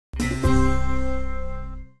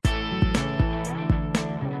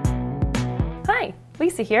Hi,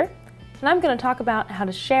 Lisa here, and I'm going to talk about how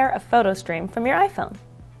to share a photo stream from your iPhone.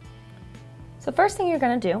 So first thing you're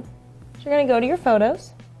going to do is you're going to go to your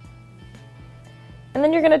photos, and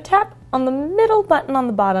then you're going to tap on the middle button on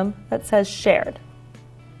the bottom that says Shared.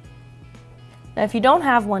 Now if you don't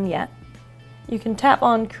have one yet, you can tap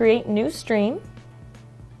on Create New Stream,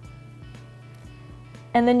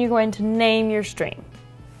 and then you're going to name your stream.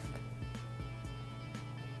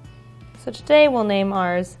 So today we'll name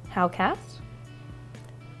ours Howcast.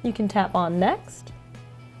 You can tap on Next,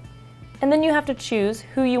 and then you have to choose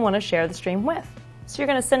who you want to share the stream with. So you're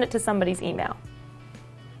going to send it to somebody's email.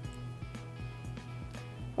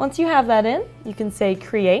 Once you have that in, you can say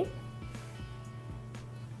Create.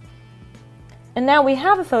 And now we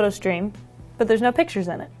have a photo stream, but there's no pictures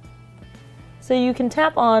in it. So you can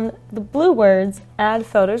tap on the blue words, Add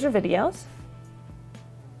Photos or Videos,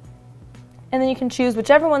 and then you can choose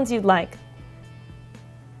whichever ones you'd like.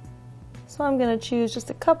 So I'm going to choose just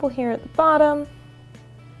a couple here at the bottom,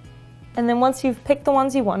 and then once you've picked the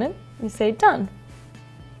ones you wanted, you say Done.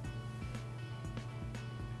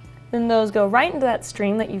 Then those go right into that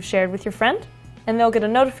stream that you've shared with your friend, and they'll get a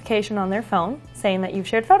notification on their phone saying that you've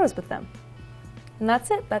shared photos with them. And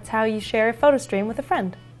that's it. That's how you share a photo stream with a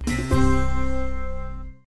friend.